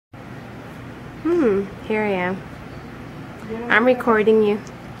Here I am. I'm recording you.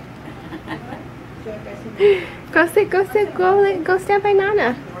 Go stand by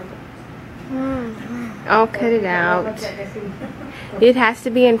Nana. Oh, cut it out. It has to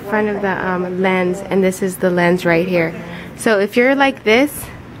be in front of the lens, and this is the lens right here. So if you're like this,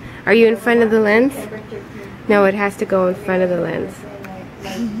 are you in front of the lens? No, it has to go in front of the lens.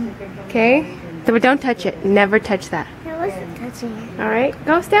 Okay? So don't touch it. Never touch that. I wasn't touching it. Alright?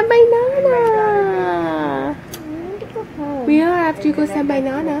 Go stand by Nana. I need to go home. We are after you go stand by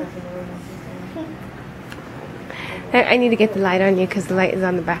Nana. I need to get the light on you because the light is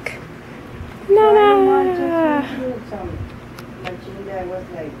on the back. Nana!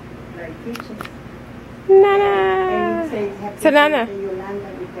 Nana! So Nana,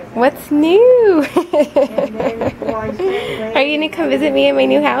 what's new? Are you gonna come visit me in my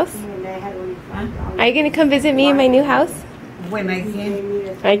new house? Are you gonna come visit me in my new house? When I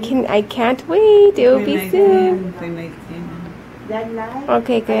can. I can't wait. It will be soon. When I can.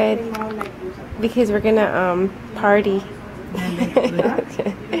 Okay, good. Because we're gonna party.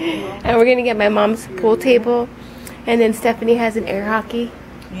 And we're gonna get my mom's pool table, and then Stephanie has an air hockey.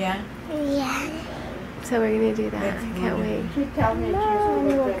 Yeah. Yeah. So we're gonna do that. I can't wait.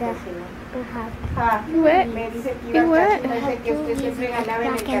 What? You what?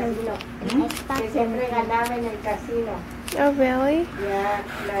 Oh really? Yeah,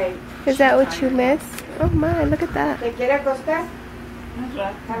 like. Is that what you miss? Oh my, look at that. ¿Te quiere acostar?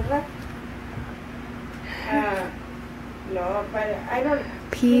 No, but I don't.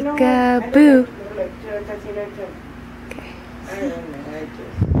 Peekaboo. Okay.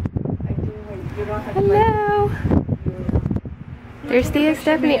 Hello. There's Thea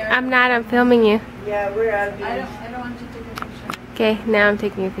Stephanie. I'm not. I'm filming you. Yeah, we're out. I don't want you to take a picture. Okay, now I'm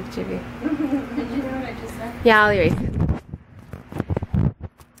taking a picture of you. Did you hear what I just said? Yeah, I'll erase it. I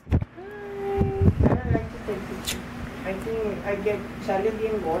don't like to take pictures. I think I get sale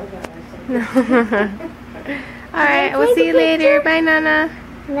bien gorda. Alright, we'll see you later. Bye, Nana.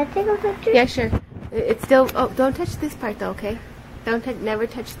 Can I take a picture? Yeah, sure. It's still. Oh, don't touch this part though, okay? Don't never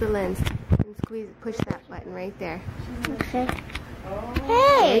touch the lens. And push that button right there. Okay. There you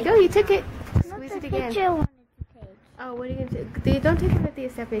Hey! go. You took it. What's Squeeze the it again. picture I wanted to take? Oh, what are you gonna do? Don't take one at the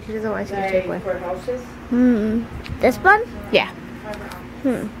Stephanie. She doesn't want you to take one. For houses? This one? Yeah.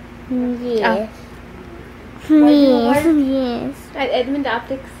 Yes. Oh. Yes. At Edmond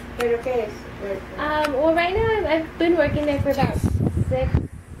Optics. ¿Pero qué es? Well, right now I've been working there for about 6.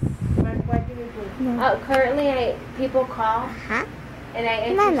 What do you do? Currently, people call Huh? and I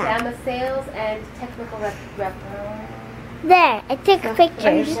answer. Nana. I'm a sales and technical rep. There, I took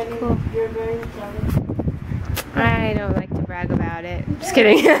pictures. You're very I don't like to brag about it. Just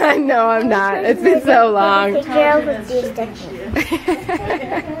kidding. No, I'm not. It's been so long. Picture with the extension.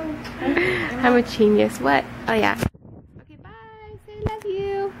 I'm a genius. What? Oh yeah. Okay, bye. Say I love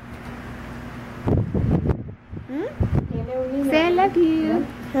you. Say I love you.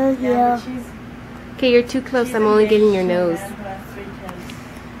 Love you. Okay, you're too close. I'm only getting your nose.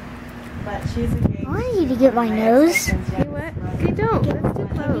 But she's a gay. I want you to get my nose. You what? Okay, don't. That's too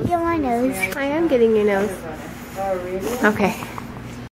Can you close. get my nose? I am getting your nose. Oh, really? Okay.